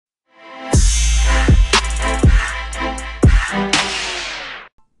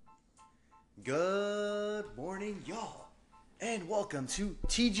and welcome to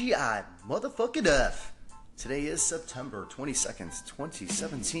TGI Motherfucking F. Today is September 22nd,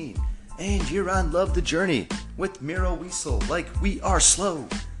 2017, and you're on Love the Journey with Miro Weasel. Like, we are slow,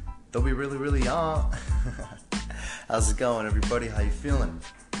 though we really are. How's it going, everybody? How you feeling?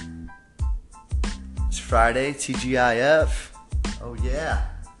 It's Friday, TGIF. Oh yeah,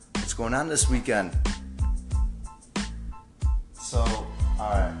 what's going on this weekend? So,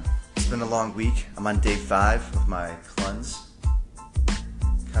 alright, it's been a long week. I'm on day 5 of my cleanse.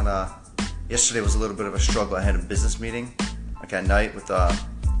 Yesterday was a little bit of a struggle. I had a business meeting, like at night, with a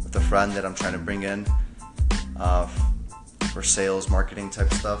friend that I'm trying to bring in for sales, marketing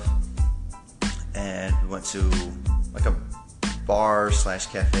type stuff. And we went to like a bar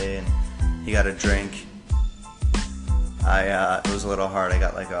 / cafe, and he got a drink. It was a little hard.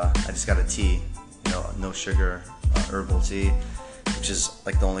 I just got a tea, no sugar, herbal tea, which is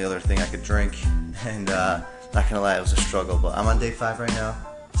like the only other thing I could drink. And not gonna lie, it was a struggle. But I'm on day 5 right now.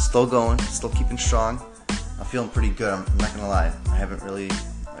 Still going, still keeping strong. I'm feeling pretty good. I'm not gonna lie. I haven't really,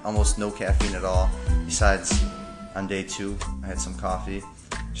 almost no caffeine at all. Besides, on day 2, I had some coffee,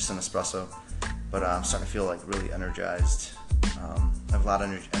 just an espresso. But I'm starting to feel like really energized. I have a lot of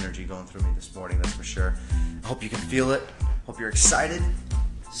energy going through me this morning, that's for sure. I hope you can feel it. Hope you're excited.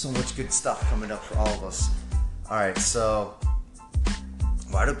 So much good stuff coming up for all of us. Alright, so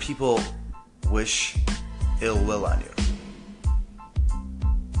why do people wish ill will on you?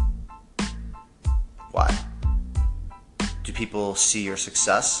 Why? Do people see your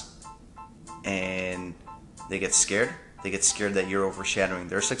success and they get scared? They get scared that you're overshadowing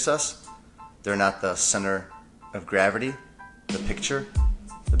their success? They're not the center of gravity, the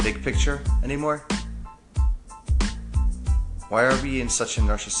big picture anymore? Why are we in such a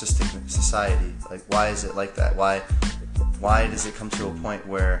narcissistic society? Like, why is it like that? Why does it come to a point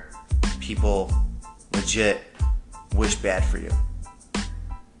where people legit wish bad for you?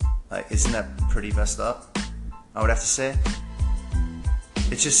 Like, isn't that pretty messed up? I would have to say.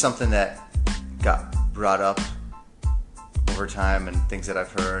 It's just something that got brought up over time and things that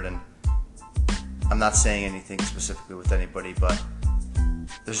I've heard, and I'm not saying anything specifically with anybody, but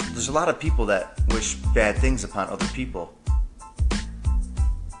there's a lot of people that wish bad things upon other people.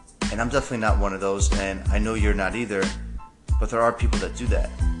 And I'm definitely not one of those, and I know you're not either, but there are people that do that.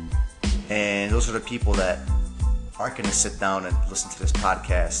 And those are the people that aren't going to sit down and listen to this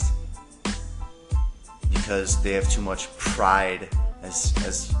podcast because they have too much pride, as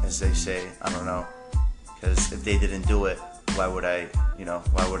they say. I don't know. Because if they didn't do it, why would I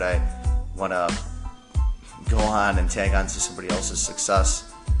want to go on and tag on to somebody else's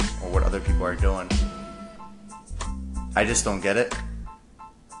success or what other people are doing? I just don't get it.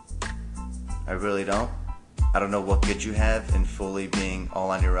 I really don't. I don't know what good you have in fully being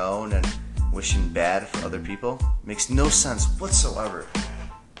all on your own and wishing bad for other people. It makes no sense whatsoever.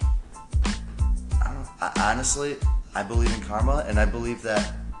 Honestly, I believe in karma, and I believe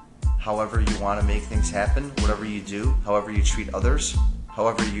that however you want to make things happen, whatever you do, however you treat others,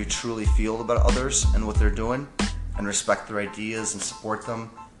 however you truly feel about others and what they're doing, and respect their ideas and support them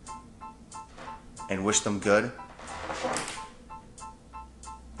and wish them good,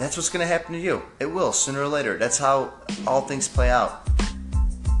 that's what's going to happen to you. It will, sooner or later. That's how all things play out.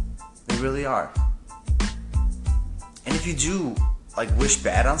 They really are. And if you do wish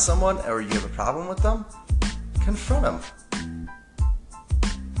bad on someone, or you have a problem with them, confront them.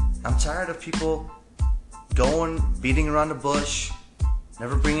 I'm tired of people beating around the bush,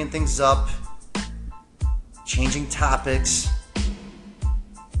 never bringing things up, changing topics.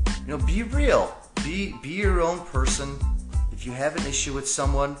 Be real. Be your own person. If you have an issue with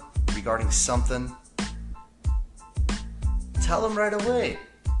someone regarding something, tell them right away.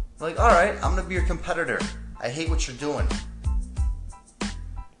 Like, alright, I'm going to be your competitor. I hate what you're doing.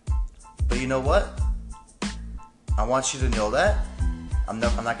 But you know what? I want you to know that. I'm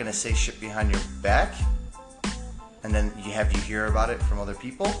not going to say shit behind your back, and then you hear about it from other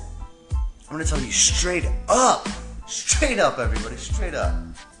people. I'm going to tell you straight up. Straight up, everybody. Straight up.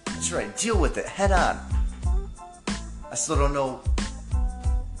 That's right. Deal with it head on. I still don't know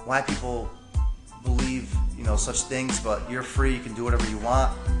why people believe, such things, but you're free. You can do whatever you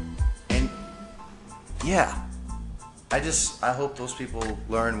want. And yeah, I hope those people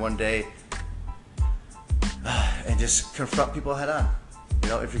learn one day and just confront people head on.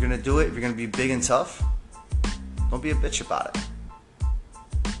 If you're going to do it, if you're going to be big and tough, don't be a bitch about it.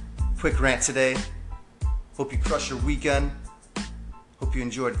 Quick rant today. Hope you crush your weekend. Hope you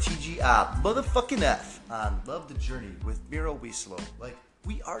enjoyed TGI Motherfucking F on Love the Journey with Miro Weasel. Like,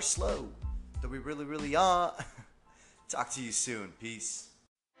 we are slow, though we really are. Talk to you soon. Peace.